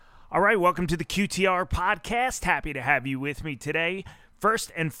All right, welcome to the QTR podcast. Happy to have you with me today.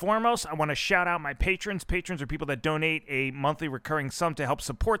 First and foremost, I want to shout out my patrons. Patrons are people that donate a monthly recurring sum to help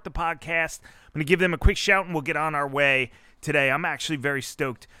support the podcast. I'm going to give them a quick shout and we'll get on our way today. I'm actually very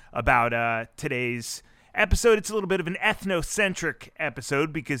stoked about today's episode. It's a little bit of an ethnocentric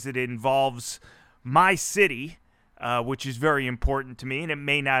episode because it involves my city, which is very important to me, and it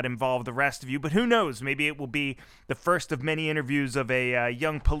may not involve the rest of you, but who knows? Maybe it will be the first of many interviews of a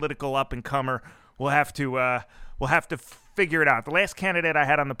young political up-and-comer. We'll have to figure it out. The last candidate I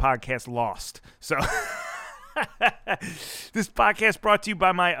had on the podcast lost, so this podcast brought to you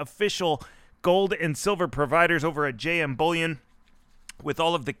by my official gold and silver providers over at JM Bullion. With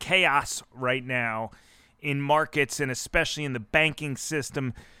all of the chaos right now in markets and especially in the banking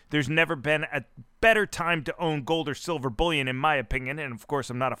system, there's never been a better time to own gold or silver bullion, in my opinion. And of course,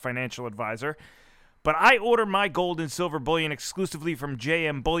 I'm not a financial advisor, but I order my gold and silver bullion exclusively from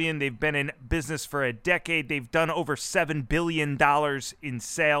JM Bullion. They've been in business for a decade. They've done over $7 billion in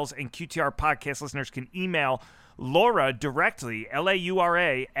sales, and QTR podcast listeners can email Laura directly,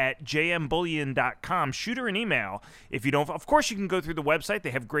 Laura, at jmbullion.com. Shoot her an email. If you don't, of course, you can go through the website.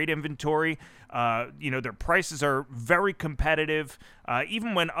 They have great inventory. Their prices are very competitive.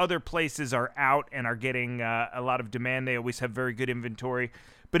 Even when other places are out and are getting a lot of demand, they always have very good inventory.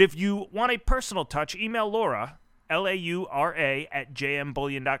 But if you want a personal touch, email Laura, Laura, at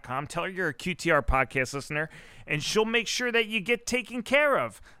jmbullion.com. Tell her you're a QTR podcast listener, and she'll make sure that you get taken care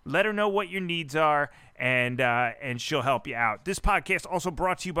of. Let her know what your needs are, and she'll help you out. This podcast also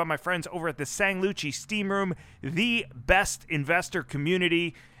brought to you by my friends over at the Sang Lucci Steam Room, the best investor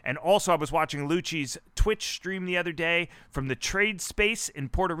community. And also, I was watching Lucci's Twitch stream the other day from the trade space in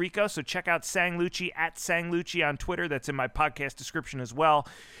Puerto Rico. So check out Sang Lucci at Sang Lucci on Twitter. That's in my podcast description as well.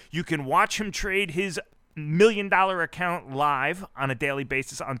 You can watch him trade his $1 million account live on a daily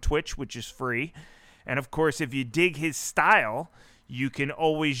basis on Twitch, which is free. And of course, if you dig his style, you can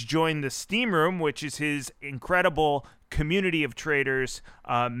always join the Steam Room, which is his incredible community of traders,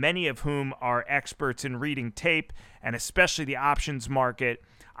 many of whom are experts in reading tape, and especially the options market.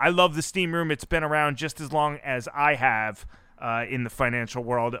 I love the Steam Room. It's been around just as long as I have in the financial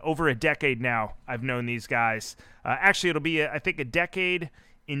world. Over a decade now, I've known these guys. Actually, it'll be, I think, a decade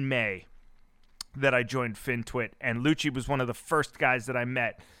in May that I joined FinTwit, and Lucci was one of the first guys that I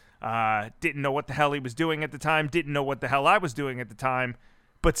met. Didn't know what the hell he was doing at the time, didn't know what the hell I was doing at the time,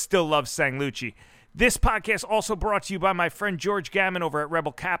 but still love Sang Lucci. This podcast also brought to you by my friend George Gammon over at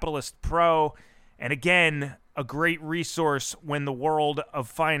Rebel Capitalist Pro, and again, a great resource when the world of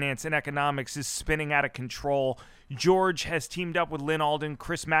finance and economics is spinning out of control. George has teamed up with Lynn Alden,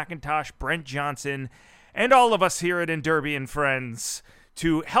 Chris McIntosh, Brent Johnson, and all of us here at Derby and Friends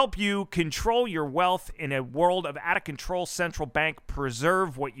to help you control your wealth in a world of out-of-control central bank.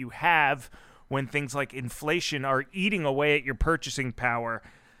 Preserve what you have when things like inflation are eating away at your purchasing power.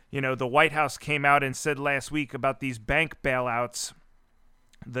 You know, the White House came out and said last week about these bank bailouts,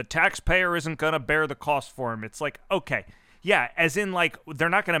 the taxpayer isn't going to bear the cost for them. It's like, okay, yeah, as in like they're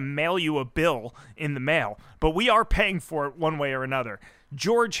not going to mail you a bill in the mail, but we are paying for it one way or another.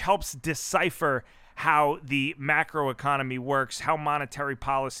 George helps decipher how the macroeconomy works, how monetary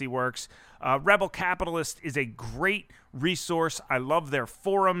policy works. Rebel Capitalist is a great resource. I love their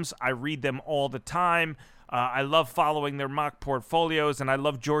forums. I read them all the time. I love following their mock portfolios, and I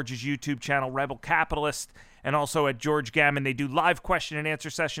love George's YouTube channel, Rebel Capitalist, and also at George Gammon. They do live question and answer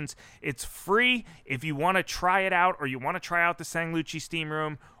sessions. It's free. If you want to try it out, or you want to try out the Sang Lucci Steam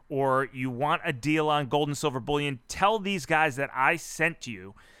Room, or you want a deal on gold and silver bullion, tell these guys that I sent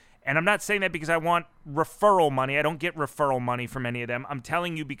you. And I'm not saying that because I want referral money. I don't get referral money from any of them. I'm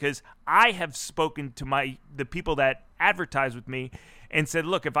telling you because I have spoken to the people that advertise with me and said,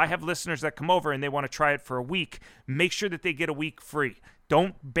 look, if I have listeners that come over and they want to try it for a week, make sure that they get a week free.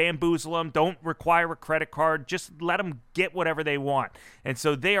 Don't bamboozle them. Don't require a credit card. Just let them get whatever they want. And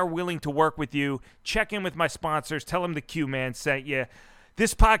so they are willing to work with you. Check in with my sponsors. Tell them the Q-Man sent you.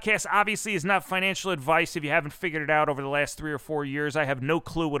 This podcast obviously is not financial advice. If you haven't figured it out over the last 3 or 4 years, I have no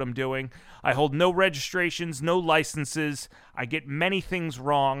clue what I'm doing. I hold no registrations, no licenses. I get many things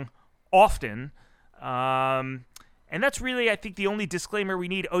wrong often. And that's really, I think, the only disclaimer we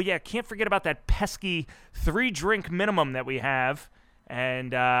need. Oh, yeah, can't forget about that pesky 3-drink minimum that we have.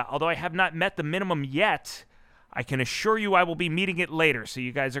 And although I have not met the minimum yet, I can assure you I will be meeting it later. So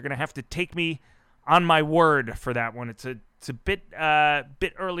you guys are going to have to take me on my word for that one. It's a bit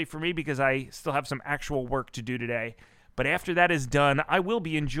early for me because I still have some actual work to do today. But after that is done, I will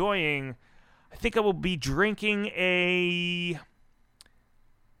be enjoying, I think I will be drinking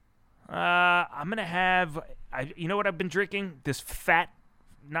I'm going to have, you know what I've been drinking? This fat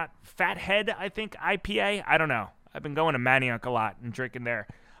not Fathead, I think, IPA. I don't know. I've been going to Manioc a lot and drinking there.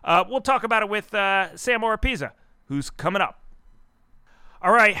 We'll talk about it with Sam Oropeza, who's coming up.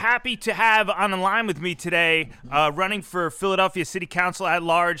 All right, happy to have on the line with me today, running for Philadelphia City Council at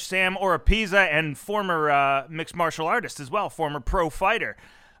large, Sam Oropeza, and former mixed martial artist as well, former pro fighter.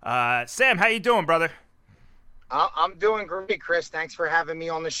 Sam, how you doing, brother? I'm doing great, Chris. Thanks for having me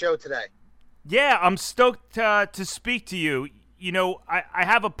on the show today. Yeah, I'm stoked to speak to you. You know, I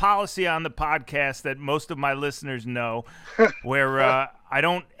have a policy on the podcast that most of my listeners know where I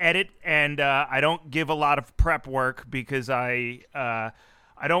don't edit and I don't give a lot of prep work because I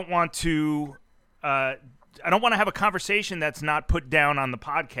don't want to have a conversation that's not put down on the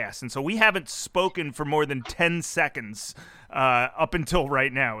podcast. And so we haven't spoken for more than 10 seconds up until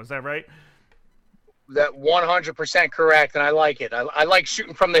right now. Is that right? That 100% correct, and I like it. I like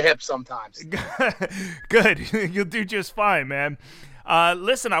shooting from the hip sometimes. Good. You'll do just fine, man.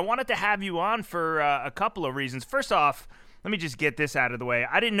 Listen, I wanted to have you on for a couple of reasons. First off, let me just get this out of the way.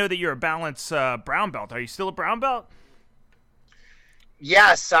 I didn't know that you're a balance brown belt. Are you still a brown belt?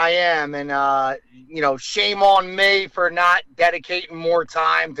 Yes, I am, and shame on me for not dedicating more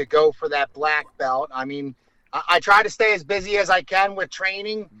time to go for that black belt. I mean, I try to stay as busy as I can with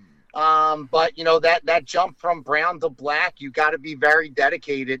training. But that jump from brown to black, you got to be very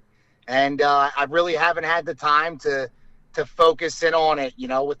dedicated. And, I really haven't had the time to focus in on it,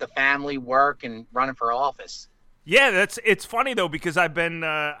 with the family work and running for office. Yeah, it's funny though, because I've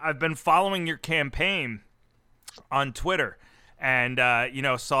been following your campaign on Twitter and,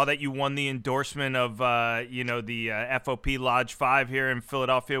 saw that you won the endorsement of, the FOP Lodge 5 here in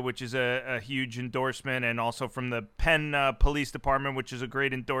Philadelphia, which is a huge endorsement, and also from the Penn Police Department, which is a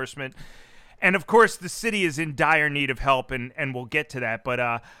great endorsement. And, of course, the city is in dire need of help, and we'll get to that. But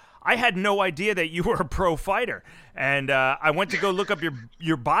I had no idea that you were a pro fighter, and I went to go look up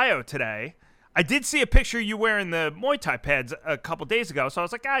your bio today. I did see a picture of you wearing the Muay Thai pads a couple days ago, so I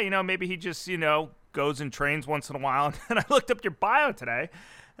was like, maybe he just, goes and trains once in a while. And I looked up your bio today,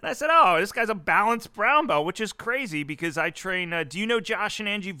 and I said, oh, this guy's a balanced brown belt, which is crazy because I train. Do you know Josh and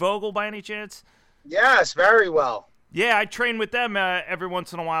Angie Vogel by any chance? Yes, very well. Yeah, I train with them every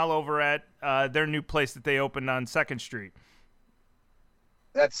once in a while over at their new place that they opened on 2nd Street.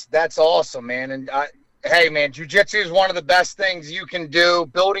 That's awesome, man. And hey, man, jiu-jitsu is one of the best things you can do,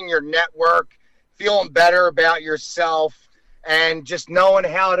 building your network, feeling better about yourself, and just knowing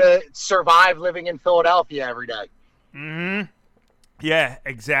how to survive living in Philadelphia every day. Mm-hmm. Yeah,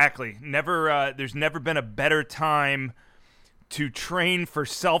 exactly. There's never been a better time to train for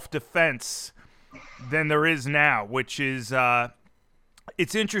self-defense than there is now, which is,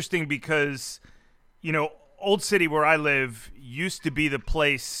 it's interesting because, Old City where I live used to be the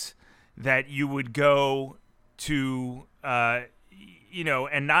place that you would go to, and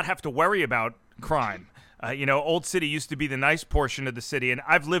not have to worry about crime. Old City used to be the nice portion of the city, and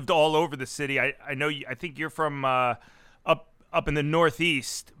I've lived all over the city. I know I think you're from up in the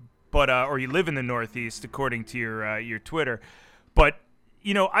Northeast, but or you live in the Northeast according to your Twitter. But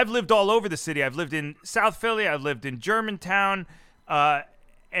I've lived all over the city. I've lived in South Philly. I've lived in Germantown,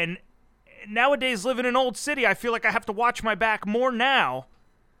 and nowadays living in Old City, I feel like I have to watch my back more now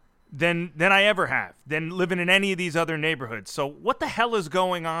than I ever have, than living in any of these other neighborhoods. So what the hell is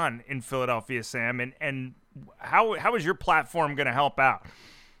going on in Philadelphia, Sam? And how is your platform going to help out?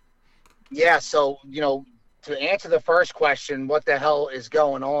 Yeah, so, to answer the first question, what the hell is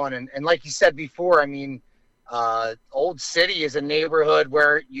going on? And like you said before, I mean, Old City is a neighborhood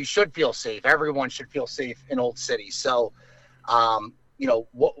where you should feel safe. Everyone should feel safe in Old City. So,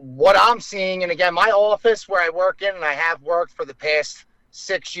 what I'm seeing, and again, my office where I work in, and I have worked for the past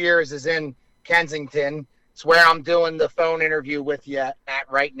 6 years, is in Kensington. It's where I'm doing the phone interview with you at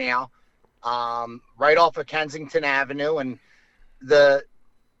right now, right off of Kensington Avenue. And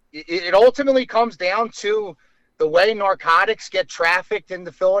it ultimately comes down to the way narcotics get trafficked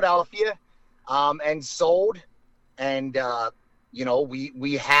into Philadelphia and sold. And,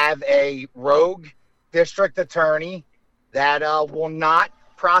 we have a rogue district attorney that will not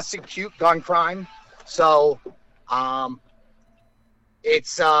prosecute gun crime. So,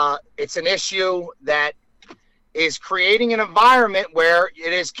 it's an issue that is creating an environment where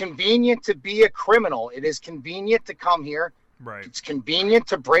it is convenient to be a criminal. It is convenient to come here. Right. It's convenient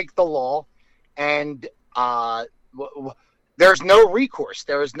to break the law, and there's no recourse.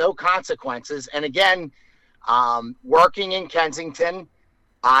 There is no consequences. And again, working in Kensington,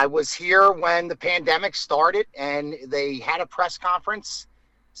 I was here when the pandemic started, and they had a press conference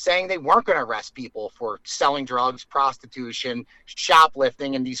saying they weren't going to arrest people for selling drugs, prostitution,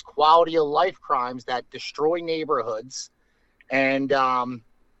 shoplifting, and these quality of life crimes that destroy neighborhoods. And,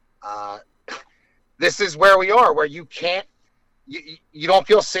 Uh, this is where we are, where you can't, you don't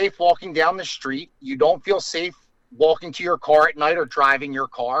feel safe walking down the street. You don't feel safe walking to your car at night or driving your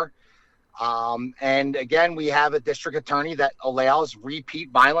car. And again, we have a district attorney that allows repeat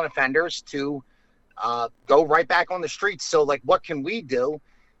violent offenders to go right back on the streets. So, like, what can we do?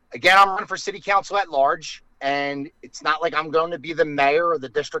 Again, I'm running for city council at large, and it's not like I'm going to be the mayor or the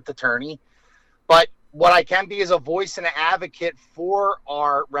district attorney. But what I can be is a voice and an advocate for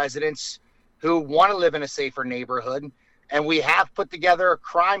our residents who want to live in a safer neighborhood. And we have put together a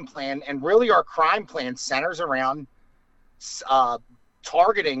crime plan, and really our crime plan centers around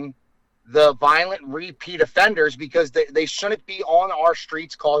targeting the violent repeat offenders, because they shouldn't be on our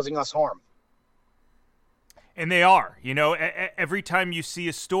streets causing us harm. And they are. You know, every time you see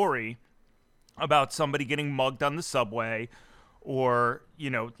a story about somebody getting mugged on the subway, or, you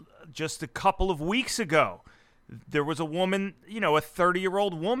know, just a couple of weeks ago, there was a woman, you know, a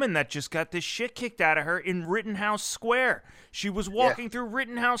 30-year-old woman that just got this shit kicked out of her in Rittenhouse Square. She was walking through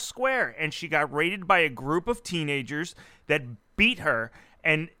Rittenhouse Square, and she got raided by a group of teenagers that beat her.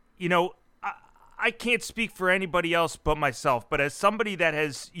 And, you know, I can't speak for anybody else but myself, but as somebody that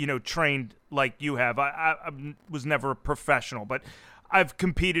has, you know, trained like you have, I was never a professional, but I've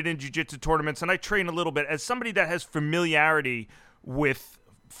competed in jiu-jitsu tournaments, and I train a little bit. As somebody that has familiarity with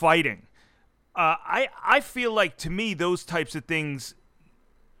fighting, I feel like, to me, those types of things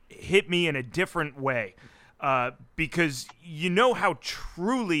hit me in a different way, because you know how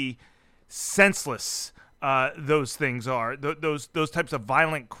truly senseless those things are, those types of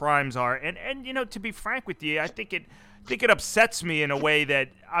violent crimes are, and you know, to be frank with you, I think it upsets me in a way that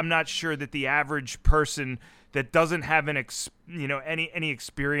I'm not sure that the average person that doesn't have any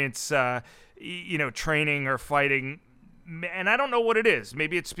experience, you know, training or fighting, and I don't know what it is.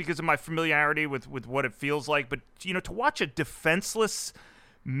 Maybe it's because of my familiarity with what it feels like, but you know, to watch a defenseless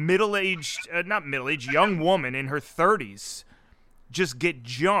young woman in her 30s just get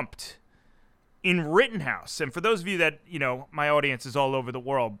jumped in Rittenhouse. And for those of you that, you know, my audience is all over the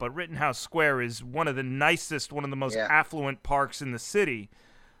world, but Rittenhouse Square is one of the nicest, one of the most affluent parks in the city.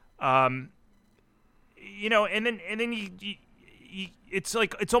 You know, and then you, it's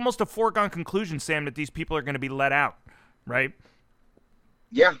like, it's almost a foregone conclusion, Sam, that these people are going to be let out, right?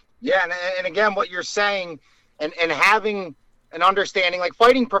 Yeah. And again, what you're saying, and having an understanding, like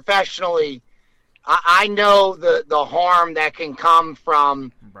fighting professionally, I know the harm that can come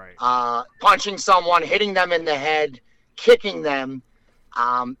from punching someone, hitting them in the head, kicking them,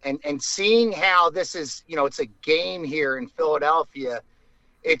 and seeing how this is, you know, it's a game here in Philadelphia.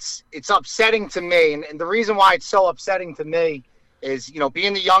 It's upsetting to me, and the reason why it's so upsetting to me is, you know,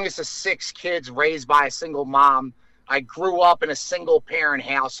 being the youngest of 6 kids raised by a single mom, I grew up in a single parent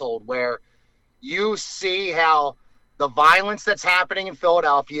household where you see how the violence that's happening in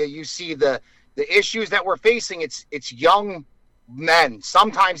Philadelphia, you see the issues that we're facing. It's young men,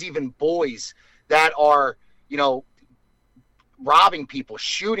 sometimes even boys, that are, you know, robbing people,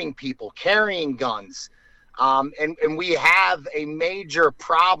 shooting people, carrying guns. And we have a major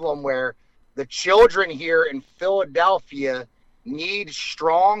problem where the children here in Philadelphia need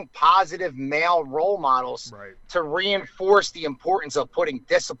strong, positive male role models to reinforce the importance of putting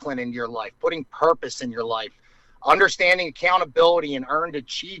discipline in your life, putting purpose in your life, understanding accountability and earned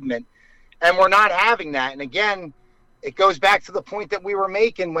achievement. And we're not having that. And again, it goes back to the point that we were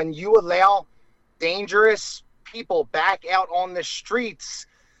making. When you allow dangerous people back out on the streets,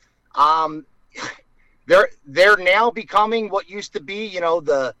 they're now becoming what used to be, you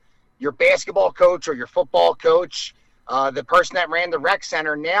know, your basketball coach or your football coach, the person that ran the rec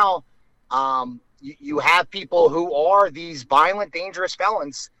center. Now you have people who are these violent, dangerous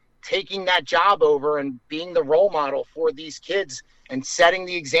felons taking that job over and being the role model for these kids and setting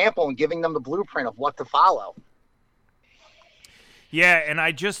the example and giving them the blueprint of what to follow. Yeah, and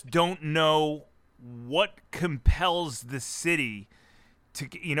I just don't know what compels the city to,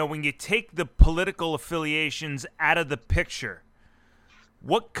 you know, when you take the political affiliations out of the picture,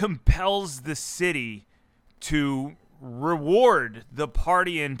 what compels the city to reward the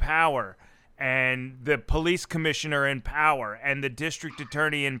party in power and the police commissioner in power and the district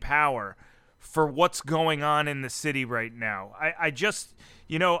attorney in power for what's going on in the city right now? I just,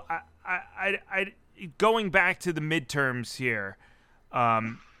 you know, I going back to the midterms here,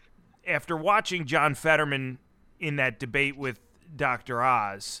 after watching John Fetterman in that debate with Dr.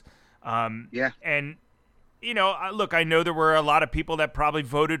 Oz, and, you know, look, I know there were a lot of people that probably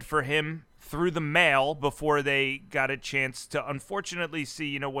voted for him through the mail before they got a chance to unfortunately see,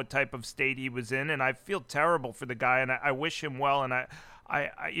 you know, what type of state he was in. And I feel terrible for the guy, and I wish him well, and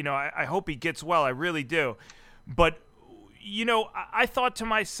I hope he gets well. I really do. But, I thought to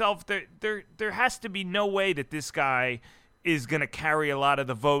myself that there has to be no way that this guy is going to carry a lot of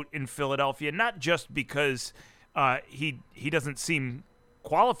the vote in Philadelphia, not just because he doesn't seem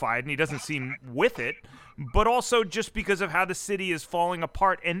qualified and he doesn't seem with it, but also just because of how the city is falling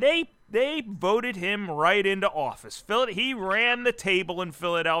apart. And they voted him right into office. He ran the table in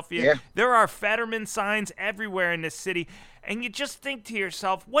Philadelphia. Yeah. There are Fetterman signs everywhere in this city. And you just think to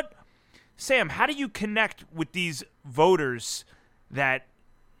yourself, Sam, how do you connect with these voters that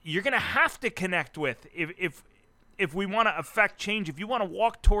you're going to have to connect with if we want to affect change, if you want to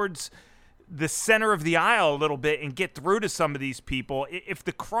walk towards the center of the aisle a little bit and get through to some of these people? If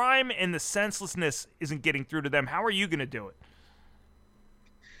the crime and the senselessness isn't getting through to them, how are you going to do it?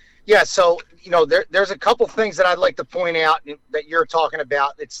 Yeah, so, there's a couple things that I'd like to point out that you're talking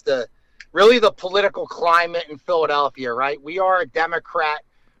about. It's really the political climate in Philadelphia, right? We are a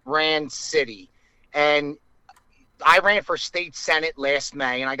Democrat-ran city, and I ran for state senate last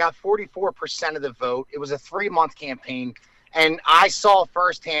May, and I got 44% of the vote. It was a 3-month campaign, and I saw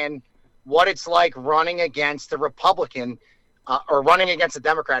firsthand what it's like running against a Republican or running against a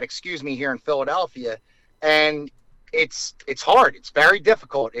Democrat, here in Philadelphia. And it's hard. It's very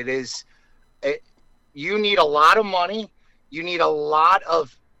difficult. You need a lot of money. You need a lot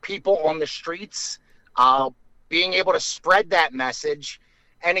of people on the streets being able to spread that message.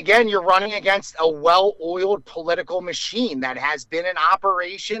 And again, you're running against a well-oiled political machine that has been in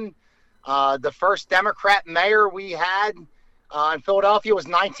operation. The first Democrat mayor we had in Philadelphia was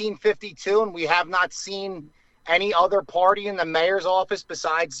 1952, and we have not seen any other party in the mayor's office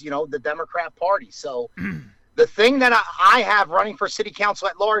besides, the Democrat Party. So the thing that I have running for city council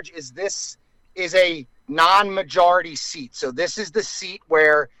at large is this is a non-majority seat. So this is the seat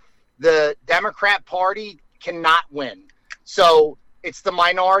where the Democrat Party cannot win. So it's the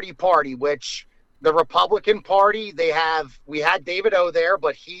minority party, which the Republican Party, we had David O there,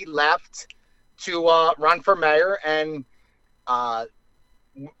 but he left to run for mayor, and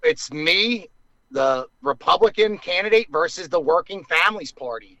it's me, the Republican candidate, versus the Working Families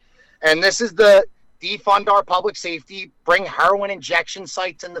Party. And this is the defund our public safety, bring heroin injection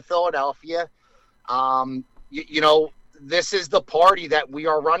sites into Philadelphia. This is the party that we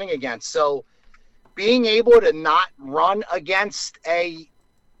are running against. So being able to not run against a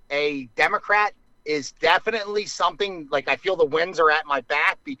Democrat is definitely something, like, I feel the winds are at my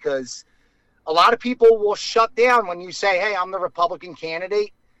back, because a lot of people will shut down when you say, hey, I'm the Republican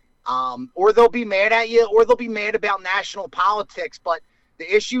candidate, or they'll be mad at you, or they'll be mad about national politics. But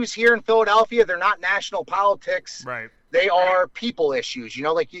the issues here in Philadelphia, they're not national politics. Right. They are people issues,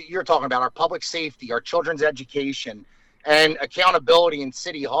 like you're talking about, our public safety, our children's education, and accountability in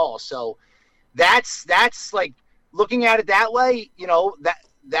City Hall. So that's like, looking at it that way,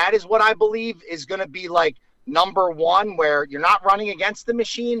 that is what I believe is going to be like number one, where you're not running against the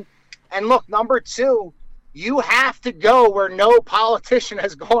machine. And look, number two, you have to go where no politician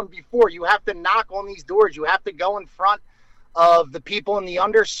has gone before. You have to knock on these doors. You have to go in front of the people in the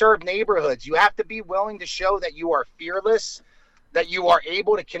underserved neighborhoods. You have to be willing to show that you are fearless, that you are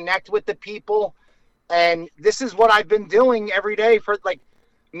able to connect with the people. And this is what I've been doing every day for, like,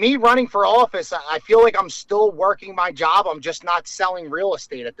 me running for office. I feel like I'm still working my job. I'm just not selling real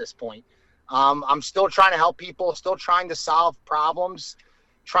estate at this point. I'm still trying to help people, still trying to solve problems,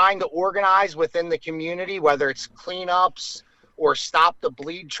 trying to organize within the community, whether it's cleanups or stop the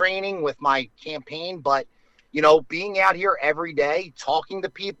bleed training with my campaign. But, being out here every day, talking to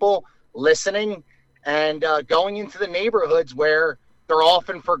people, listening, and going into the neighborhoods where they're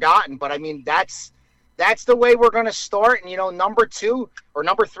often forgotten. But I mean, that's the way we're going to start. And, number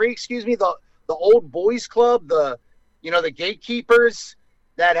three, the old boys club, the gatekeepers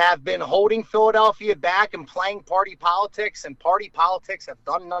that have been holding Philadelphia back and playing party politics, and party politics have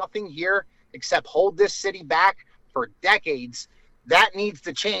done nothing here except hold this city back for decades. That needs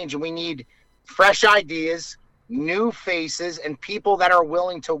to change, and we need fresh ideas, new faces, and people that are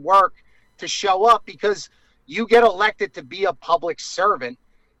willing to work to show up, because you get elected to be a public servant,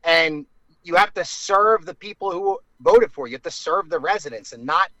 and you have to serve the people who voted for you. You have to serve the residents and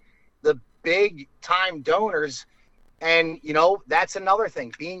not the big time donors. And, that's another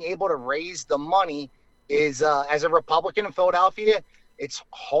thing. Being able to raise the money is, as a Republican in Philadelphia, it's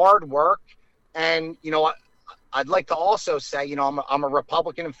hard work. And, I'd like to also say, I'm a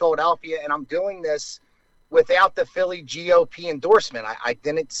Republican in Philadelphia, and I'm doing this without the Philly GOP endorsement. I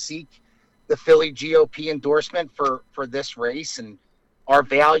didn't seek the Philly GOP endorsement for this race, and our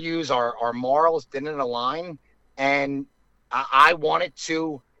values, our morals didn't align. And I wanted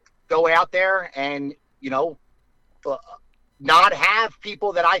to go out there and, not have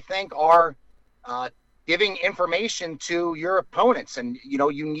people that I think are giving information to your opponents. And,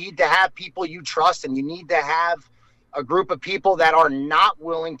 you need to have people you trust, and you need to have a group of people that are not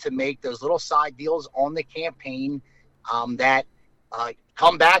willing to make those little side deals on the campaign that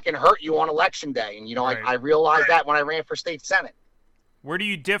come back and hurt you on election day. And, Right. I realized that when I ran for state Senate. Where do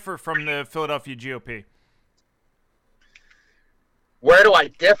you differ from the Philadelphia GOP? Where do I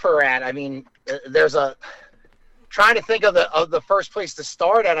differ at? I mean, trying to think of the first place to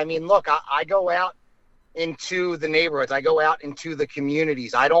start at. I mean, look, I go out into the neighborhoods. I go out into the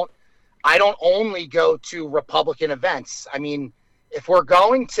communities. I don't only go to Republican events. I mean, if we're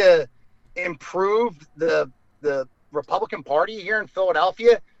going to improve the Republican Party here in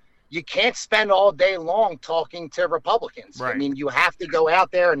Philadelphia, you can't spend all day long talking to Republicans. Right. I mean, you have to go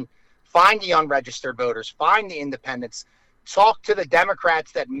out there and find the unregistered voters, find the independents, talk to the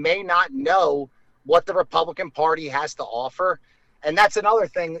Democrats that may not know what the Republican Party has to offer. And that's another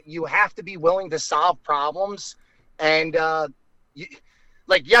thing. You have to be willing to solve problems. And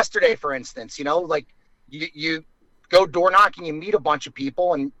like yesterday, for instance, you go door knocking, you meet a bunch of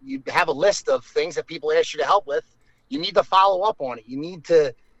people, and you have a list of things that people ask you to help with. You need to follow up on it. You need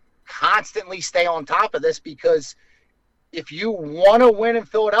to constantly stay on top of this, because if you want to win in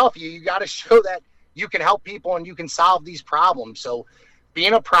Philadelphia, you got to show that you can help people and you can solve these problems. So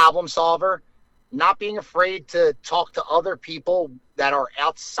being a problem solver, not being afraid to talk to other people that are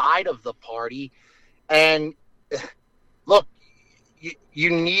outside of the party. And look, if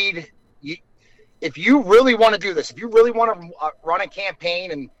you really want to do this, if you really want to run a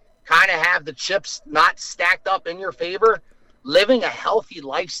campaign and kind of have the chips not stacked up in your favor, living a healthy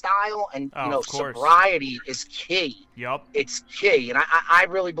lifestyle and sobriety is key. Yep, it's key, and I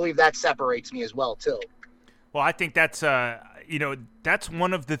really believe that separates me as well too. Well, I think that's that's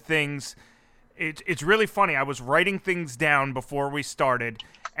one of the things. It's really funny. I was writing things down before we started,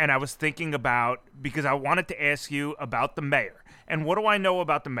 and I was thinking about, because I wanted to ask you about the mayor. And what do I know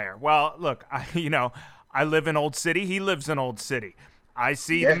about the mayor? Well, look, I live in Old City. He lives in Old City. I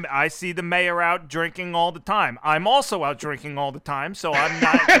see the mayor out drinking all the time. I'm also out drinking all the time, so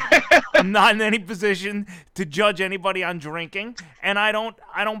I'm not in any position to judge anybody on drinking, and I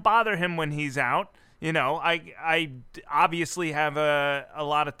don't bother him when he's out. I obviously have a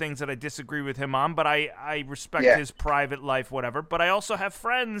lot of things that I disagree with him on, but I respect his private life, whatever. But I also have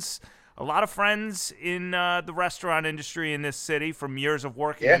a lot of friends in the restaurant industry in this city from years of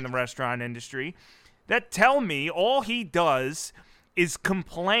working in the restaurant industry that tell me all he does is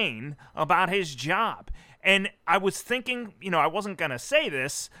complain about his job. And I was thinking, I wasn't going to say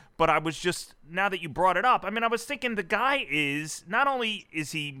this, but I was just, now that you brought it up, I was thinking the guy is, not only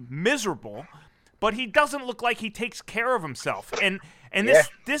is he miserable, but he doesn't look like he takes care of himself. And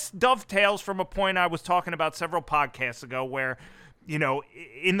this dovetails from a point I was talking about several podcasts ago where,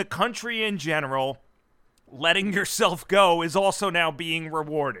 in the country in general, letting yourself go is also now being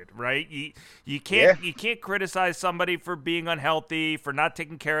rewarded, right? You can't criticize somebody for being unhealthy, for not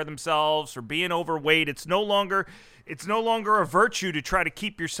taking care of themselves, for being overweight. It's no longer a virtue to try to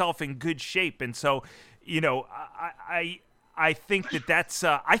keep yourself in good shape. And so, I think that's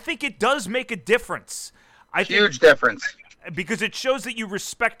I think it does make a difference. Huge difference. Because it shows that you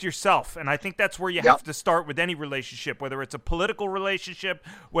respect yourself, and I think that's where you have to start with any relationship, whether it's a political relationship,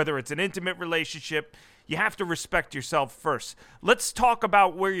 whether it's an intimate relationship. You have to respect yourself first. Let's talk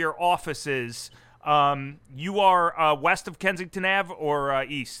about where your office is. You are west of Kensington Ave or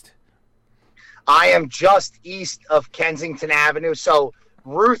east? I am just east of Kensington Avenue. So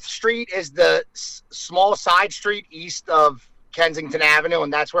Ruth Street is the small side street east of Kensington Avenue,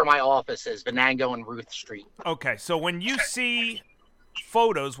 and that's where my office is, Venango and Ruth Street. Okay, so when you see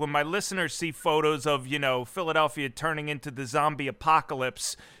photos, when my listeners see photos of, Philadelphia turning into the zombie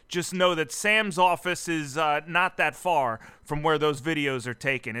apocalypse, just know that Sam's office is not that far from where those videos are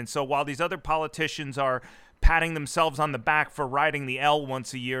taken. And so while these other politicians are patting themselves on the back for riding the L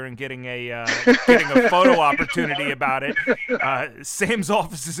once a year and getting a photo opportunity about it, Sam's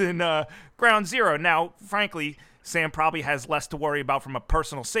office is in Ground Zero. Now, frankly, Sam probably has less to worry about from a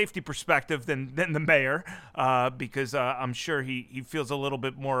personal safety perspective than the mayor, because I'm sure he feels a little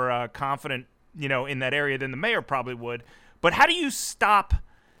bit more confident, in that area than the mayor probably would. But how do you stop?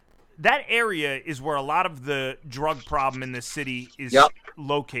 That area is where a lot of the drug problem in this city is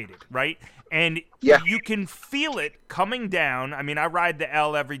located, right? And you can feel it coming down. I ride the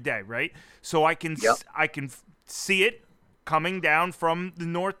L every day, right? So I can see it coming down from the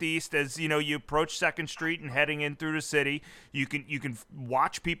northeast as you approach 2nd Street and heading in through the city. You can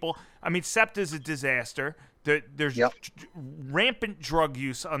watch people. SEPTA is a disaster. There's rampant drug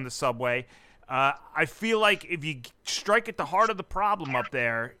use on the subway. I feel like if you strike at the heart of the problem up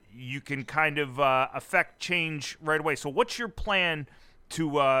there, you can kind of affect change right away. So what's your plan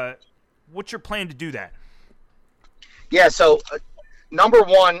to do that? Yeah, so number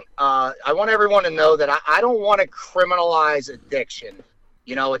one, I want everyone to know that I don't want to criminalize addiction.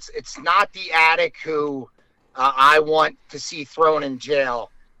 You know, it's not the addict who I want to see thrown in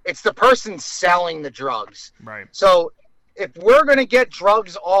jail. It's the person selling the drugs. Right. So if we're going to get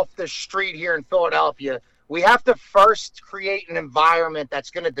drugs off the street here in Philadelphia, we have to first create an environment that's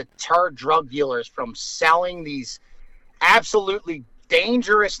going to deter drug dealers from selling these absolutely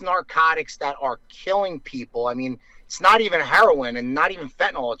dangerous narcotics that are killing people. I mean, it's not even heroin and not even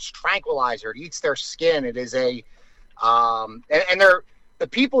fentanyl. It's tranquilizer. It eats their skin. It is the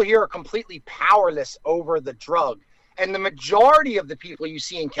people here are completely powerless over the drug. And the majority of the people you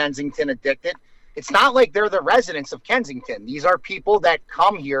see in Kensington addicted, it's not like they're the residents of Kensington. These are people that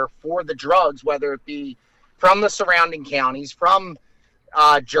come here for the drugs, whether it be from the surrounding counties, from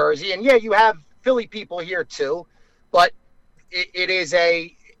Jersey. And yeah, you have Philly people here too, but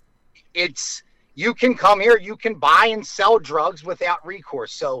you can come here, you can buy and sell drugs without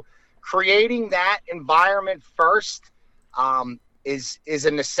recourse. So creating that environment first is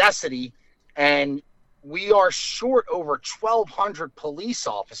a necessity. And we are short over 1,200 police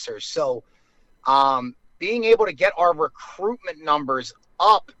officers. So being able to get our recruitment numbers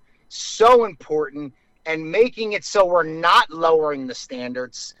up, so important, and making it so we're not lowering the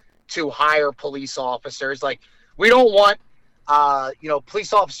standards to hire police officers. Like, we don't want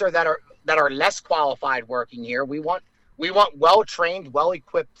police officers that are less qualified working here. We want well-trained,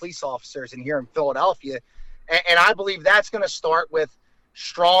 well-equipped police officers in here in Philadelphia. And I believe that's going to start with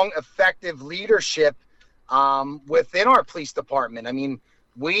strong, effective leadership within our police department. I mean,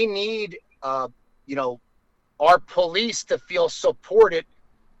 we need, our police to feel supported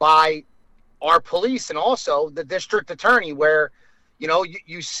by our police and also the district attorney, where,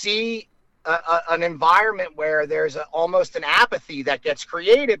 you see an environment where there's almost an apathy that gets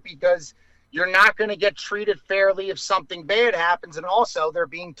created because you're not going to get treated fairly if something bad happens. And also they're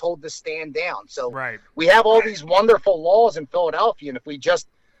being told to stand down. So right. We have all these wonderful laws in Philadelphia. And if we just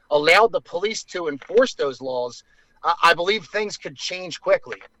allowed the police to enforce those laws, I believe things could change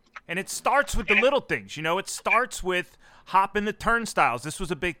quickly. And it starts with the little things. It starts with hopping the turnstiles. This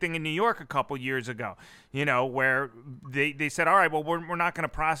was a big thing in New York a couple years ago, where they said, all right, well, we're not going to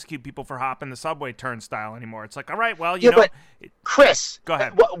prosecute people for hopping the subway turnstile anymore. It's like, all right, well, but Chris, go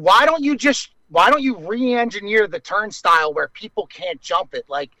ahead. Why don't you re-engineer the turnstile where people can't jump it?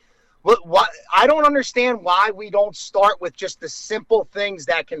 Like, what I don't understand why we don't start with just the simple things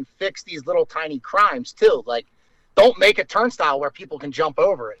that can fix these little tiny crimes too. Like, don't make a turnstile where people can jump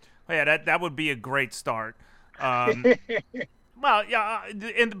over it. Oh, yeah, that would be a great start. Well, yeah,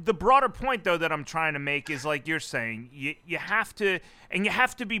 and the broader point, though, that I'm trying to make is, like you're saying, you have to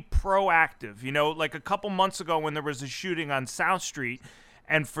be proactive. Like a couple months ago when there was a shooting on South Street,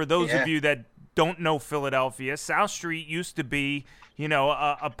 and for those of you that don't know Philadelphia, South Street used to be,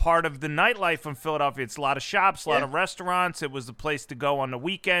 a part of the nightlife in Philadelphia. It's a lot of shops, a lot of restaurants. It was the place to go on the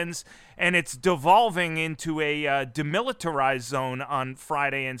weekends, and it's devolving into a demilitarized zone on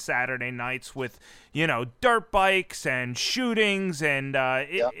Friday and Saturday nights with, dirt bikes and shootings, and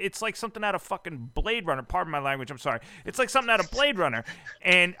it's like something out of fucking Blade Runner. Pardon my language, I'm sorry. It's like something out of Blade Runner.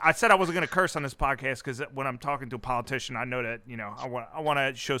 And I said I wasn't going to curse on this podcast because when I'm talking to a politician, I know that, I want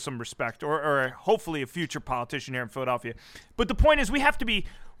to show some respect, or hopefully a future politician here in Philadelphia. But the point is, we have to be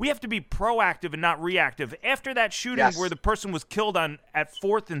proactive and not reactive. After that shooting where the person was killed at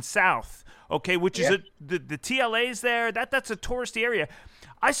 4th and South, okay, which is the TLA's there, that's a touristy area.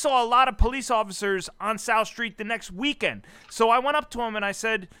 I saw a lot of police officers on South Street the next weekend. So I went up to them and I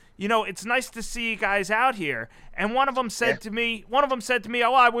said, it's nice to see you guys out here. And one of them said to me,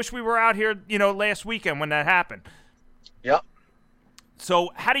 oh, I wish we were out here, last weekend when that happened. Yep. So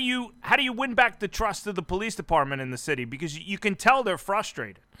how do you win back the trust of the police department in the city? Because you can tell they're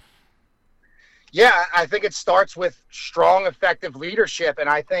frustrated. Yeah, I think it starts with strong, effective leadership. And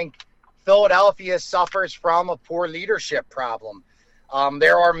I think Philadelphia suffers from a poor leadership problem.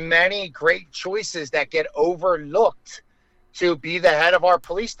 There are many great choices that get overlooked to be the head of our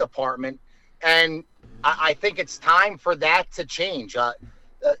police department. And I think it's time for that to change.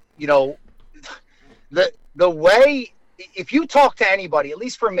 The way, if you talk to anybody, at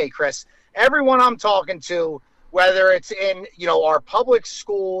least for me, Chris, everyone I'm talking to, whether it's in, our public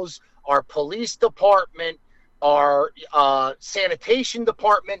schools, our police department, our sanitation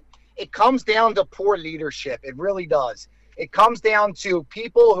department, it comes down to poor leadership. It really does. It comes down to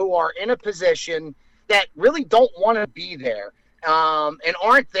people who are in a position that really don't want to be there, and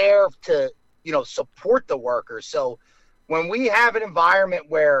aren't there to support the workers. So when we have an environment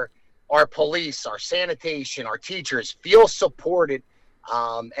where our police, our sanitation, our teachers feel supported,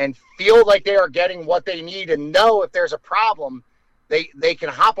 and feel like they are getting what they need, and know if there's a problem, they can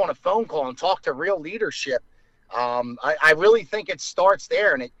hop on a phone call and talk to real leadership. I really think it starts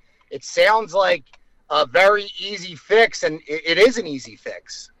there, and it sounds like a very easy fix, and it is an easy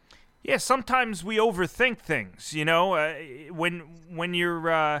fix. Yeah, sometimes we overthink things. When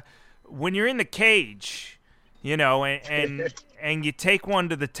you're in the cage, and you take one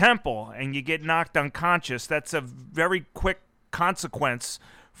to the temple and you get knocked unconscious, that's a very quick consequence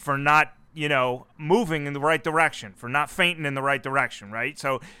for not moving in the right direction, for not fainting in the right direction, right?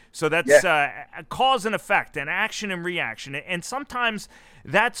 So that's a cause and effect, and action and reaction, and sometimes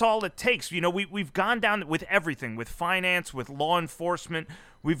that's all it takes. We've gone down with everything, with finance, with law enforcement.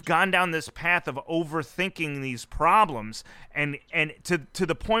 We've gone down this path of overthinking these problems, and to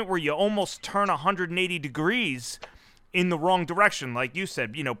the point where you almost turn 180 degrees in the wrong direction, like you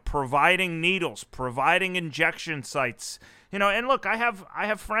said. Providing needles, providing injection sites. And look, I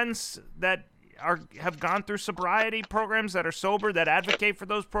have friends that have gone through sobriety programs, that are sober, that advocate for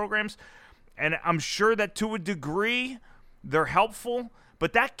those programs, and I'm sure that to a degree they're helpful,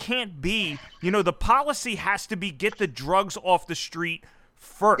 but that can't be. The policy has to be get the drugs off the street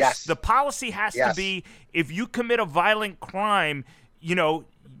first. Yes. The policy has to be, if you commit a violent crime,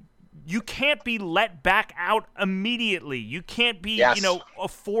 you can't be let back out immediately. You can't be,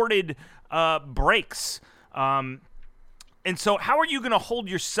 afforded breaks. And so how are you going to hold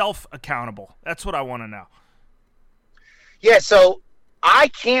yourself accountable? That's what I want to know. Yeah, so I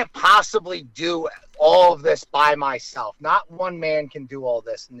can't possibly do all of this by myself. Not one man can do all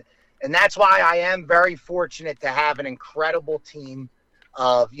this. And that's why I am very fortunate to have an incredible team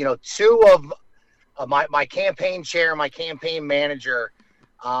of, two of my campaign chair, my campaign manager,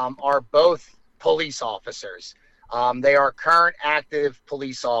 are both police officers. They are current active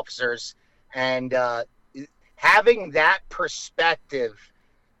police officers, and having that perspective,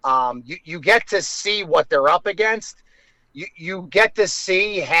 you get to see what they're up against. You get to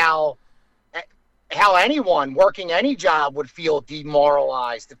see how anyone working any job would feel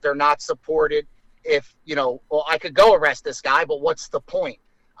demoralized if they're not supported. If, well, I could go arrest this guy, but what's the point?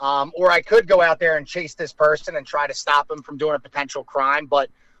 Or I could go out there and chase this person and try to stop him from doing a potential crime,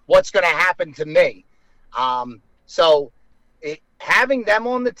 but what's going to happen to me? Having them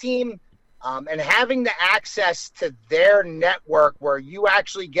on the team, and having the access to their network where you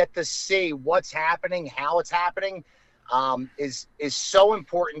actually get to see what's happening, how it's happening, is so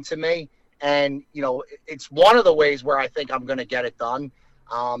important to me. And, it's one of the ways where I think I'm going to get it done.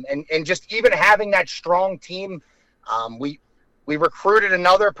 And just even having that strong team, we recruited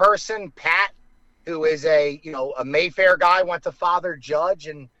another person, Pat, who is a Mayfair guy, went to Father Judge,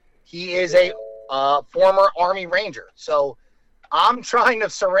 and he is a former Army Ranger. So I'm trying to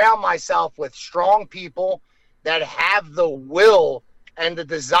surround myself with strong people that have the will and the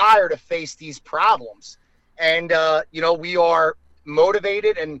desire to face these problems. And, we are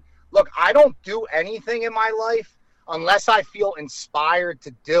motivated. And look, I don't do anything in my life unless I feel inspired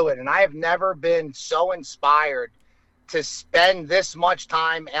to do it. And I have never been so inspired to spend this much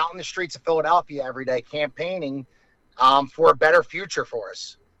time out in the streets of Philadelphia every day campaigning for a better future for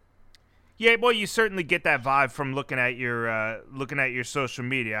us. Yeah, well, you certainly get that vibe from looking at your social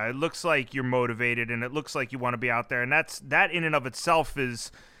media. It looks like you're motivated, and it looks like you want to be out there, and that in and of itself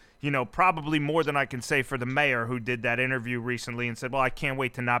is, probably more than I can say for the mayor who did that interview recently and said, "Well, I can't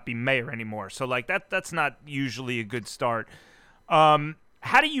wait to not be mayor anymore." So, like, that's not usually a good start.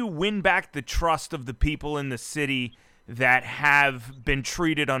 How do you win back the trust of the people in the city that have been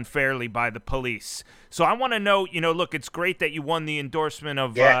treated unfairly by the police? So I want to know, look, it's great that you won the endorsement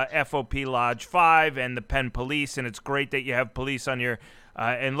of FOP Lodge 5 and the Penn Police, and it's great that you have police on your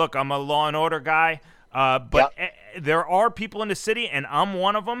and look, I'm a law and order guy, but there are people in the city, and I'm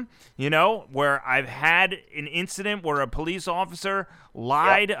one of them, where I've had an incident where a police officer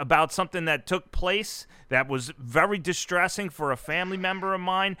lied about something that took place that was very distressing for a family member of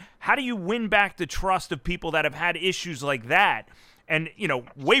mine. How do you win back the trust of people that have had issues like that, and,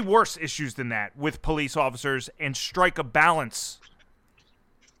 way worse issues than that with police officers, and strike a balance?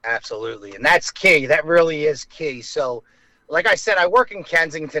 Absolutely. And that's key. That really is key. So, like I said, I work in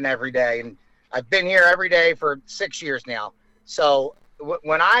Kensington every day, and I've been here every day for 6 years now. So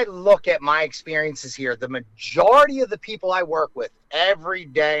when I look at my experiences here, the majority of the people I work with every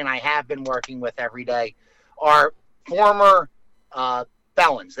day, and I have been working with every day, are former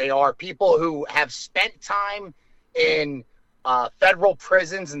felons. They are people who have spent time in federal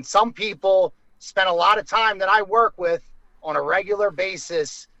prisons, and some people spend a lot of time that I work with on a regular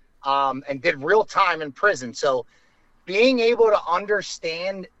basis and did real time in prison. So being able to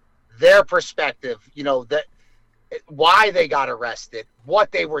understand their perspective, that why they got arrested,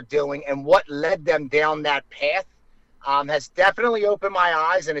 what they were doing, and what led them down that path has definitely opened my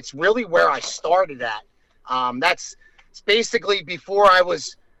eyes, and it's really where I started at. It's basically before I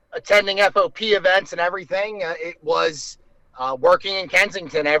was attending FOP events and everything. It was working in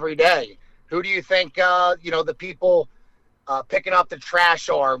Kensington every day. Who do you think, the people picking up the trash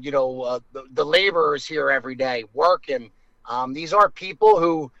are, the laborers here every day working. These are people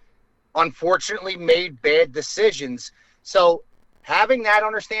who unfortunately made bad decisions. So having that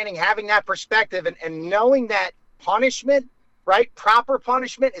understanding, having that perspective, and knowing that punishment, right, proper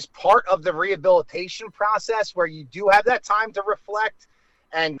punishment is part of the rehabilitation process, where you do have that time to reflect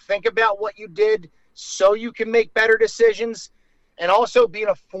and think about what you did so you can make better decisions. And also being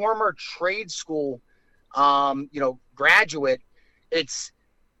a former trade school graduate, it's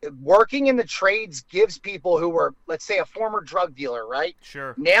working in the trades gives people who were, let's say, a former drug dealer, right?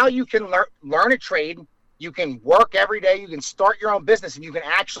 Sure. Now you can learn a trade, you can work every day, you can start your own business, and you can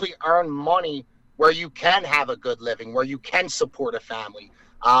actually earn money where you can have a good living, where you can support a family,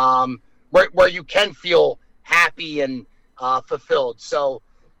 where you can feel happy and fulfilled. So,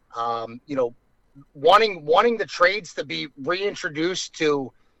 wanting the trades to be reintroduced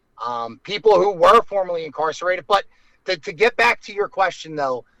to people who were formerly incarcerated. But to get back to your question,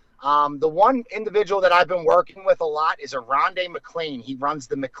 though, the one individual that I've been working with a lot is Aronde McLean. He runs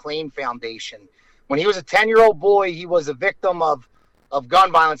the McLean Foundation. When he was a 10-year-old boy, he was a victim of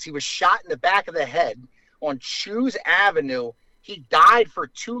gun violence. He was shot in the back of the head on Chews Avenue. He died for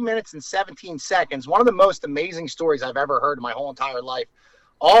 2 minutes and 17 seconds. One of the most amazing stories I've ever heard in my whole entire life.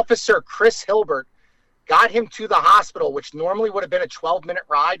 Officer Chris Hilbert got him to the hospital, which normally would have been a 12-minute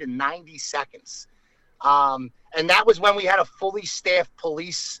ride, in 90 seconds. And that was when we had a fully staffed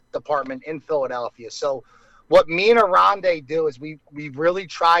police department in Philadelphia. So what me and Aronde do is we really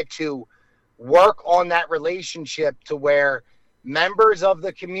try to work on that relationship to where members of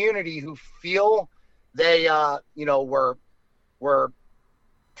the community who feel they, were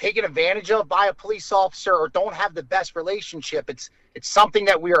taken advantage of by a police officer or don't have the best relationship, it's something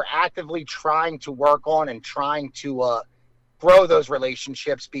that we are actively trying to work on and trying to grow those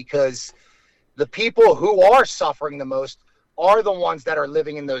relationships, because the people who are suffering the most are the ones that are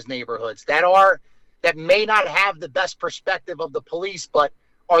living in those neighborhoods that may not have the best perspective of the police, but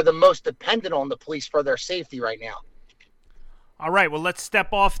are the most dependent on the police for their safety right now. All right, well, let's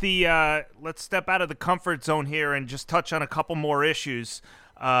step out of the comfort zone here and just touch on a couple more issues.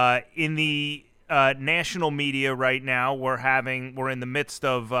 In the national media right now, we're in the midst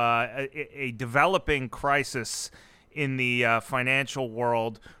of a developing crisis in the financial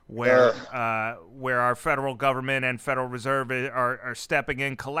world, where our federal government and Federal Reserve are stepping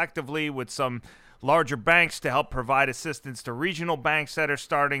in collectively with some larger banks to help provide assistance to regional banks that are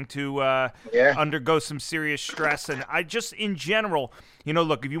starting to undergo some serious stress. And I just, in general,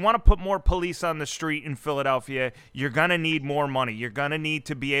 look, if you want to put more police on the street in Philadelphia, you're going to need more money. You're going to need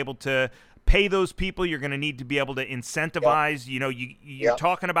to be able to pay those people. You're going to need to be able to incentivize. You're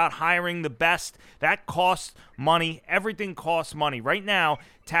talking about hiring the best. That costs money. Everything costs money. Right now,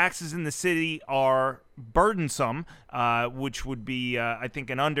 taxes in the city are burdensome, which would be, I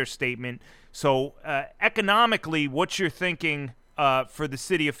think, an understatement. So economically, what's your thinking for the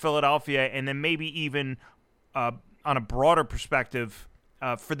city of Philadelphia, and then maybe even on a broader perspective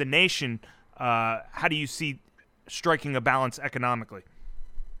for the nation? How do you see striking a balance economically?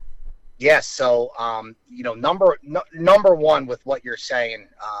 Yes. So, number one with what you're saying,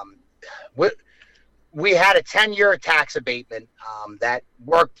 we had a 10-year tax abatement that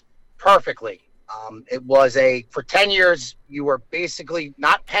worked perfectly. It was for 10 years, you were basically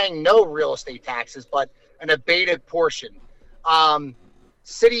not paying no real estate taxes, but an abated portion.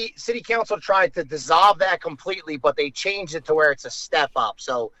 City council tried to dissolve that completely, but they changed it to where it's a step up.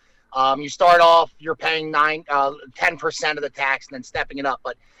 So you start off, you're paying 10% of the tax and then stepping it up.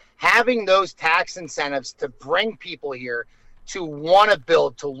 But having those tax incentives to bring people here to want to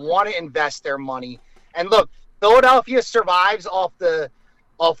build, to want to invest their money. And look, Philadelphia survives off the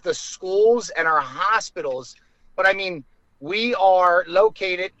schools and our hospitals. But I mean, we are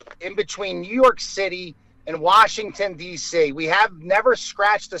located in between New York City and Washington, D.C. We have never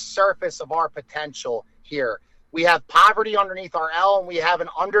scratched the surface of our potential here. We have poverty underneath our L, and we have an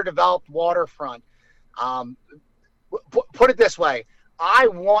underdeveloped waterfront. Put it this way. I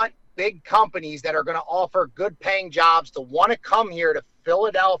want big companies that are going to offer good paying jobs to want to come here to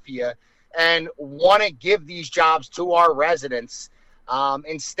Philadelphia and want to give these jobs to our residents.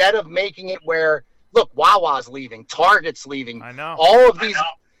 Instead of making it where, look, Wawa's leaving, Target's leaving. I know. All of these,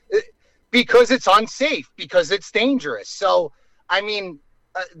 because it's unsafe, because it's dangerous. So, I mean,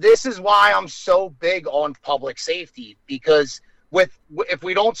 this is why I'm so big on public safety, because if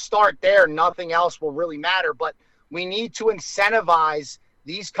we don't start there, nothing else will really matter. But we need to incentivize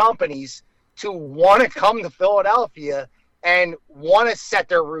these companies to want to come to Philadelphia and want to set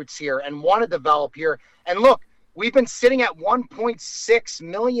their roots here and want to develop here. And look, we've been sitting at 1.6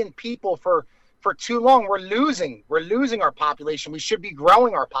 million people for too long. We're losing our population. We should be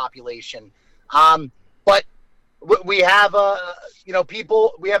growing our population. But we have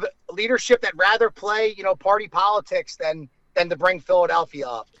people, we have leadership that rather play, party politics than to bring Philadelphia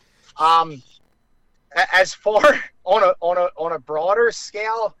up. As far on a broader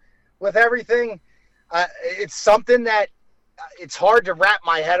scale with everything, it's something that it's hard to wrap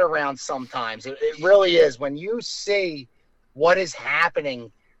my head around sometimes. It really is. When you see what is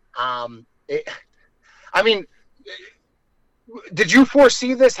happening, did you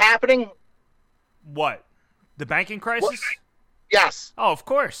foresee this happening? What? The banking crisis? Yes. Oh, of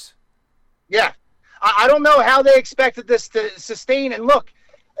course. Yeah. I don't know how they expected this to sustain. And look,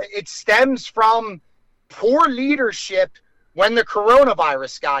 it stems from poor leadership when the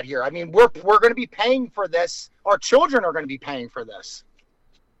coronavirus got here. I mean, we're going to be paying for this. Our children are going to be paying for this.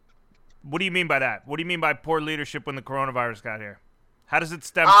 What do you mean by that? What do you mean by poor leadership when the coronavirus got here? How does it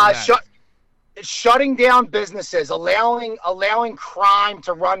stem from that? Shutting down businesses, allowing crime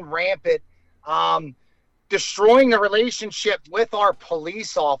to run rampant, destroying the relationship with our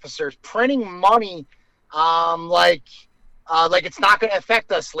police officers, printing money like it's not going to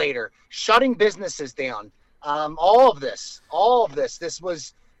affect us later, shutting businesses down. All of this.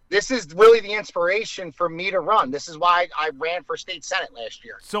 This is really the inspiration for me to run. This is why I ran for state senate last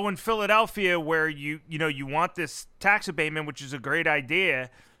year. So in Philadelphia, where you want this tax abatement, which is a great idea,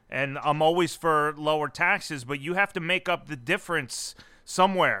 and I'm always for lower taxes, but you have to make up the difference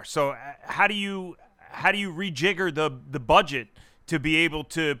somewhere. So how do you rejigger the budget to be able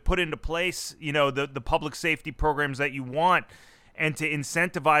to put into place, the public safety programs that you want, and to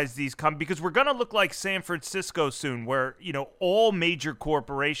incentivize these because we're going to look like San Francisco soon, where, all major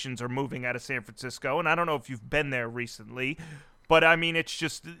corporations are moving out of San Francisco. And I don't know if you've been there recently, but I mean, it's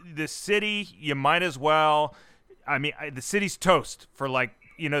just the city, you might as well. I mean, the city's toast for the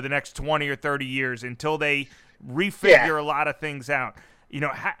next 20 or 30 years until they refigure a lot of things out.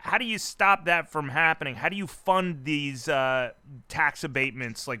 How do you stop that from happening? How do you fund these tax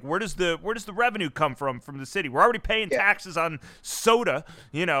abatements? Like, where does the revenue come from the city? We're already paying taxes on soda,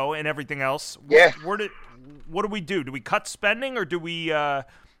 and everything else. What do we do? Do we cut spending, or do we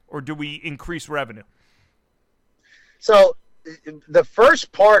increase revenue? So the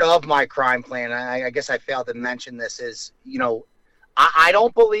first part of my crime plan, I guess I failed to mention this, is, I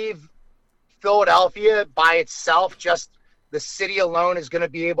don't believe Philadelphia by itself, just the city alone, is going to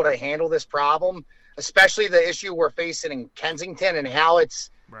be able to handle this problem, especially the issue we're facing in Kensington and how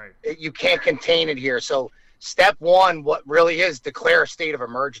you can't contain it here. So step one, what really is, declare a state of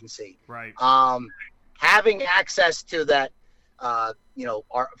emergency. Right. Having access to that, our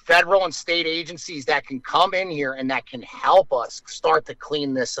federal and state agencies that can come in here and that can help us start to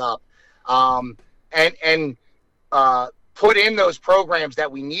clean this up, and put in those programs that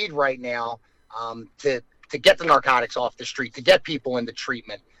we need right now, to get the narcotics off the street, to get people into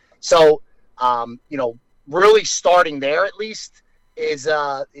treatment. So, really starting there at least is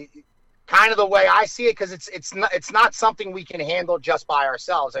kind of the way I see it, because it's not something we can handle just by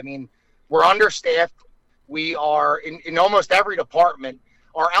ourselves. I mean, we're understaffed. We are in almost every department.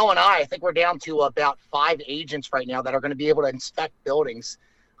 Our L&I think we're down to about 5 agents right now that are going to be able to inspect buildings.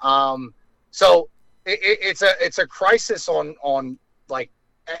 So it's a crisis on like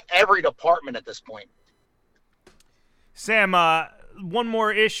every department at this point. Sam, one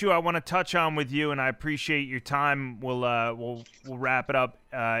more issue I want to touch on with you, and I appreciate your time. We'll wrap it up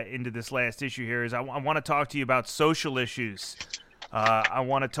into this last issue here. I want to talk to you about social issues. I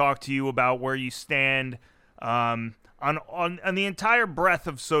want to talk to you about where you stand on the entire breadth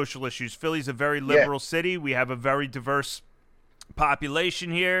of social issues. Philly's a very liberal city. We have a very diverse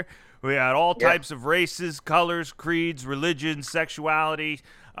population here. We got all types of races, colors, creeds, religions, sexuality.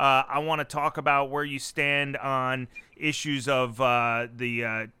 I want to talk about where you stand on issues of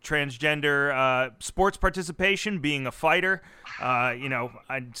the transgender sports participation, being a fighter.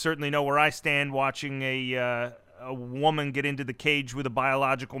 I certainly know where I stand watching a woman get into the cage with a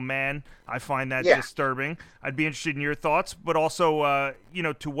biological man. I find that disturbing. I'd be interested in your thoughts, but also,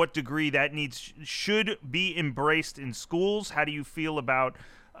 to what degree that should be embraced in schools. How do you feel about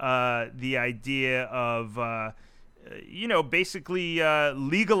the idea of basically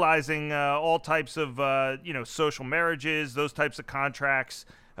legalizing all types of, social marriages, those types of contracts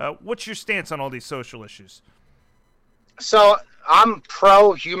What's your stance on all these social issues? So I'm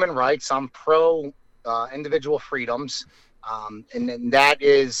pro human rights. I'm pro individual freedoms, and that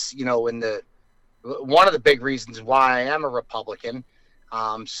is, one of the big reasons why I am a Republican.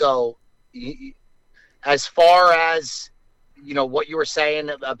 So as far as what you were saying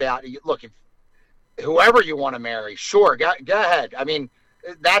about, look, if whoever you want to marry, sure, go ahead. I mean,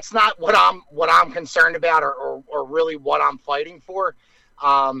 that's not what I'm concerned about, or really what I'm fighting for.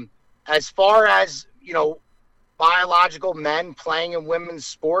 As far as biological men playing in women's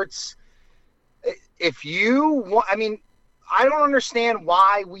sports, if you want, I mean, I don't understand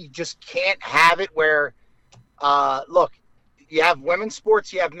why we just can't have it where, look, you have women's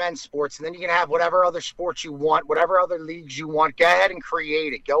sports, you have men's sports, and then you can have whatever other sports you want, whatever other leagues you want. Go ahead and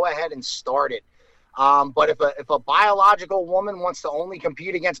create it. Go ahead and start it. But if a biological woman wants to only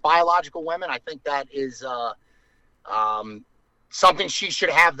compete against biological women, I think that is something she should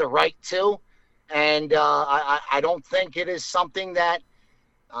have the right to. And I don't think it is something that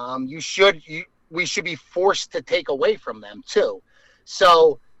we should be forced to take away from them too.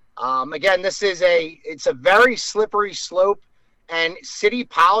 So again, it's a very slippery slope, and city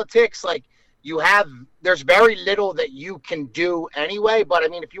politics, like, there's very little that you can do anyway. But I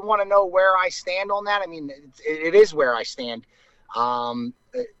mean, if you want to know where I stand on that, I mean, it is where I stand. I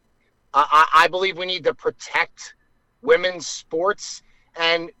believe we need to protect women's sports,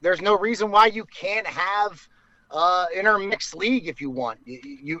 and there's no reason why you can't have intermixed league if you want.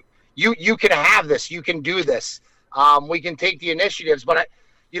 You can have this. You can do this. We can take the initiatives. But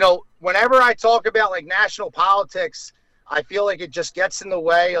whenever I talk about like national politics, I feel like it just gets in the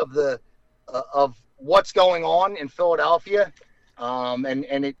way of of what's going on in Philadelphia,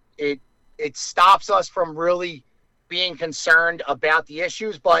 and it stops us from really being concerned about the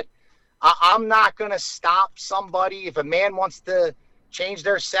issues. But I'm not going to stop somebody if a man wants to change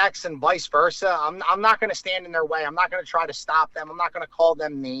their sex and vice versa. I'm not going to stand in their way. I'm not going to try to stop them. I'm not going to call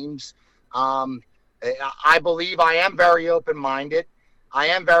them names. I believe I am very open-minded. I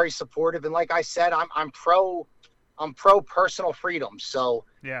am very supportive, and like I said, I'm pro personal freedom. So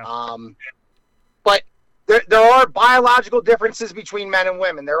yeah. But there are biological differences between men and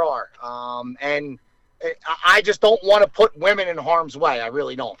women. There are, and I just don't want to put women in harm's way. I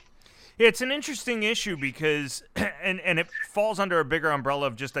really don't. Yeah, it's an interesting issue because, and it falls under a bigger umbrella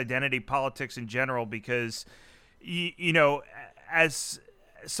of just identity politics in general, because, as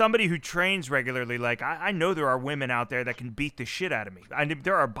somebody who trains regularly, like, I know there are women out there that can beat the shit out of me. I mean,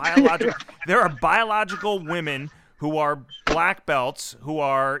 there are biological women who are black belts, who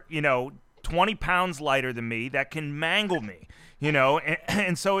are, 20 pounds lighter than me, that can mangle me,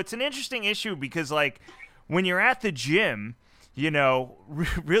 and so it's an interesting issue because, like, when you're at the gym,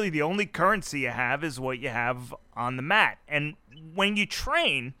 really the only currency you have is what you have on the mat. And when you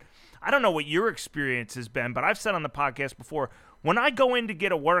train, I don't know what your experience has been, but I've said on the podcast before, when I go in to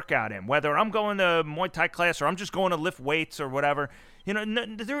get a workout in, whether I'm going to Muay Thai class or I'm just going to lift weights or whatever,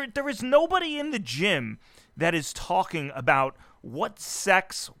 there is nobody in the gym that is talking about what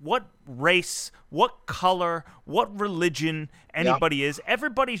sex, what race, what color, what religion anybody is.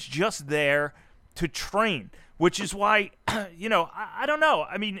 Everybody's just there to train, which is why, I don't know.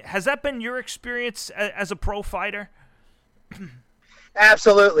 I mean, has that been your experience as a pro fighter?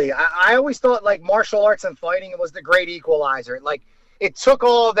 Absolutely. I always thought, like, martial arts and fighting was the great equalizer. Like, it took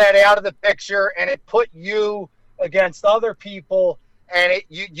all of that out of the picture, and it put you against other people, and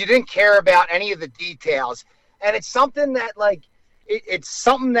you didn't care about any of the details. And it's something that, like, it's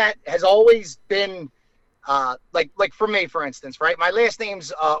something that has always been, like for me, for instance, right? My last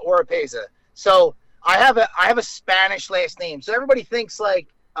name's Oropeza. So I have a Spanish last name. So everybody thinks, like,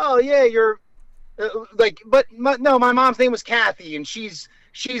 oh yeah, you're but no, my mom's name was Kathy, and she's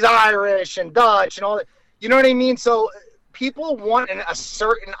Irish and Dutch and all that. You know what I mean? So people want a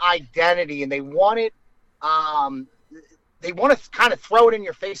certain identity, and they want it. They want to kind of throw it in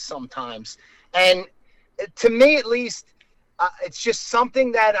your face sometimes. And to me, at least, it's just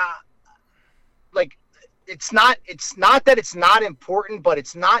something that, like, it's not that it's not important, but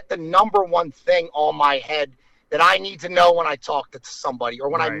it's not the number one thing on my head that I need to know when I talk to somebody or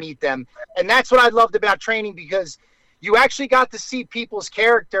when I meet them. And that's what I loved about training, because you actually got to see people's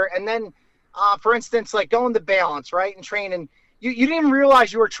character. And then, for instance, like going to balance, right, and training, you didn't even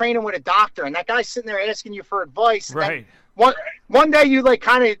realize you were training with a doctor, and that guy's sitting there asking you for advice. And right. One day you, like,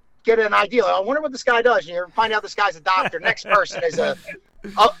 kind of get an idea. Like, I wonder what this guy does. And you find out this guy's a doctor. Next person is a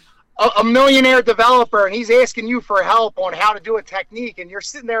millionaire developer, and he's asking you for help on how to do a technique. And you're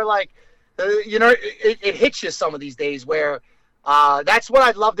sitting there like, it hits you some of these days where that's what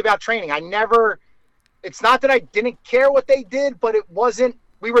I loved about training. It's not that I didn't care what they did, but it wasn't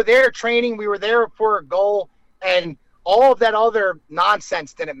we were there training. We were there for a goal, and all of that other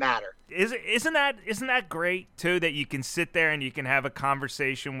nonsense didn't matter. Isn't that great too, that you can sit there and you can have a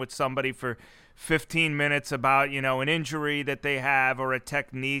conversation with somebody for 15 minutes about, an injury that they have or a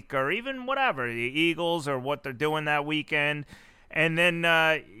technique or even whatever, the Eagles or what they're doing that weekend. And then,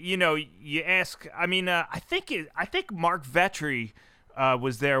 you ask, I think Mark Vetri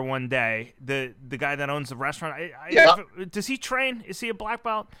was there one day, the guy that owns the restaurant. Does he train? Is he a black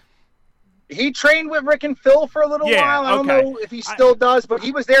belt? He trained with Rick and Phil for a little while. I don't know if he still does, but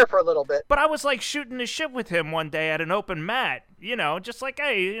he was there for a little bit. But I was like shooting the shit with him one day at an open mat, just like,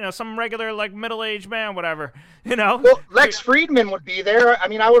 hey, some regular like middle-aged man, whatever, Well, Lex Friedman would be there.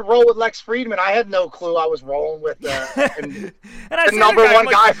 I would roll with Lex Friedman. I had no clue I was rolling with the number one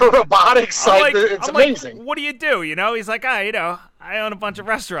guy for robotics. It's amazing. Like, what do you do? He's like, I own a bunch of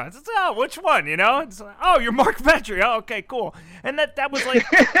restaurants. It's, which one? It's like, you're Mark Vetri. Oh, okay, cool. And that was like,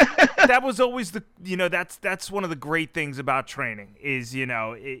 that was always the, that's one of the great things about training is,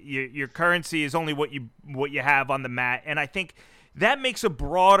 your currency is only what you have on the mat. And I think that makes a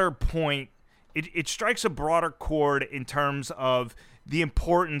broader point. It strikes a broader chord in terms of the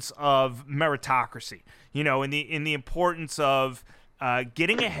importance of meritocracy, in the importance of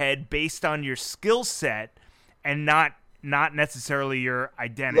getting ahead based on your skill set and not necessarily your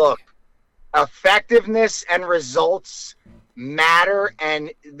identity. Look, effectiveness and results matter,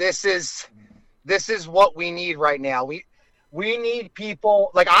 and this is what we need right now. We need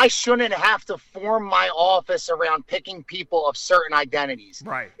people, like, I shouldn't have to form my office around picking people of certain identities.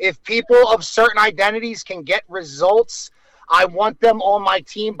 Right. If people of certain identities can get results, I want them on my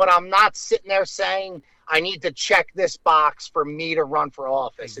team, but I'm not sitting there saying I need to check this box for me to run for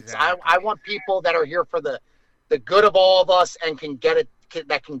office. Exactly. I want people that are here for the good of all of us and can get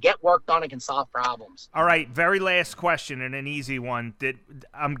work done and can solve problems. All right, very last question, and an easy one.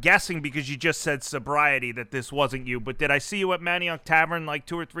 I'm guessing because you just said sobriety that this wasn't you, but did I see you at Manioc Tavern like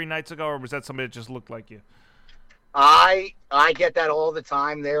 2 or 3 nights ago, or was that somebody that just looked like you? I get that all the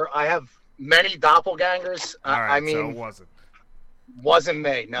time there. I have many doppelgangers. All right, so it wasn't. Wasn't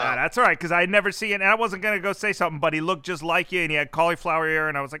me, no. That's all right, because I never see it, and I wasn't going to go say something, but he looked just like you, and he had cauliflower ear,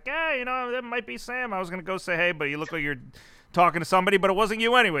 and I was like, that might be Sam. I was going to go say hey, but you look like you're talking to somebody, but it wasn't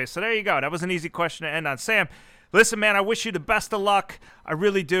you anyway, so there you go. That was an easy question to end on. Sam, listen, man, I wish you the best of luck. I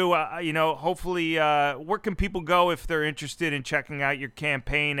really do. Hopefully, where can people go if they're interested in checking out your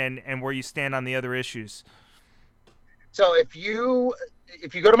campaign and where you stand on the other issues? So if you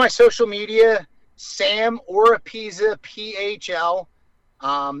go to my social media, Sam Oropeza, PHL.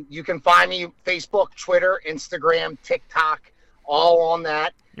 You can find me Facebook, Twitter, Instagram, TikTok, all on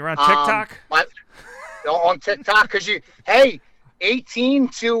that. You're on TikTok? On TikTok, because 18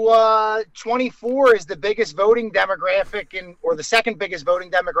 to 24 is the biggest voting demographic or the second biggest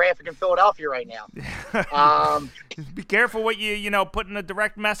voting demographic in Philadelphia right now. Be careful what you put in the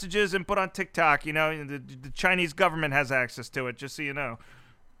direct messages and put on TikTok. The Chinese government has access to it, just so you know.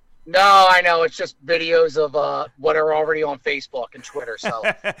 No, I know. It's just videos of what are already on Facebook and Twitter. So,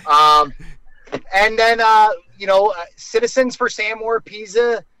 and then, Citizens for Sam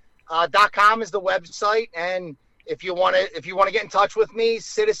Oropeza.com is the website. And if you want to get in touch with me,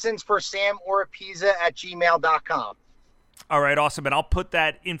 citizensforsamoropeza@gmail.com. All right, awesome. And I'll put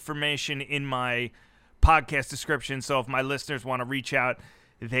that information in my podcast description. So if my listeners want to reach out,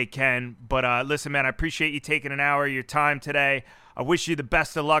 they can. But listen, man, I appreciate you taking an hour of your time today. I wish you the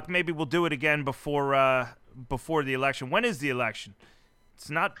best of luck. Maybe we'll do it again before the election. When is the election? It's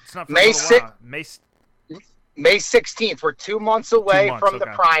not for May 6th. May 16th. We're 2 months away from the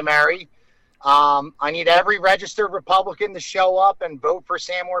primary. I need every registered Republican to show up and vote for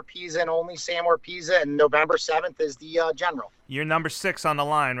Sam Oropeza and only Sam Oropeza. And November 7th is the general. You're number 6 on the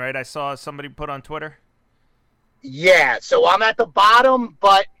line, right? I saw somebody put on Twitter. Yeah, so I'm at the bottom,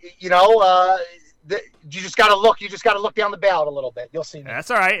 but you just gotta look. You just gotta look down the ballot a little bit. You'll see me.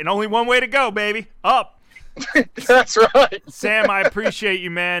 That's all right, and only one way to go, baby. Up. That's right. Sam, I appreciate you,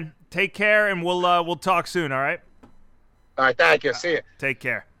 man. Take care, and we'll talk soon. All right. All right. Thank you. See you. Take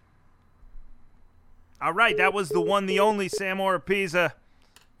care. All right, that was the one, the only Sam Oropeza.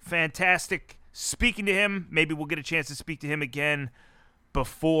 Fantastic. Speaking to him, maybe we'll get a chance to speak to him again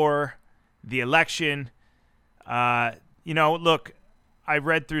before the election. Look, I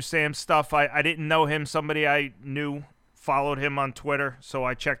read through Sam's stuff. I didn't know him. Somebody I knew followed him on Twitter, so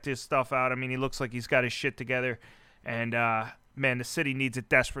I checked his stuff out. I mean, he looks like he's got his shit together, and man, the city needs it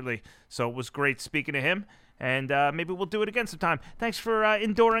desperately. So it was great speaking to him, and maybe we'll do it again sometime. Thanks for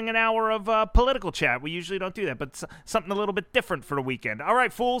enduring an hour of political chat. We usually don't do that, but something a little bit different for the weekend. All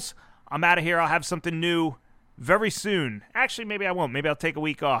right, fools, I'm out of here. I'll have something new very soon. Actually, maybe I won't. Maybe I'll take a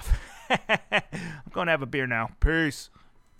week off. I'm going to have a beer now. Peace.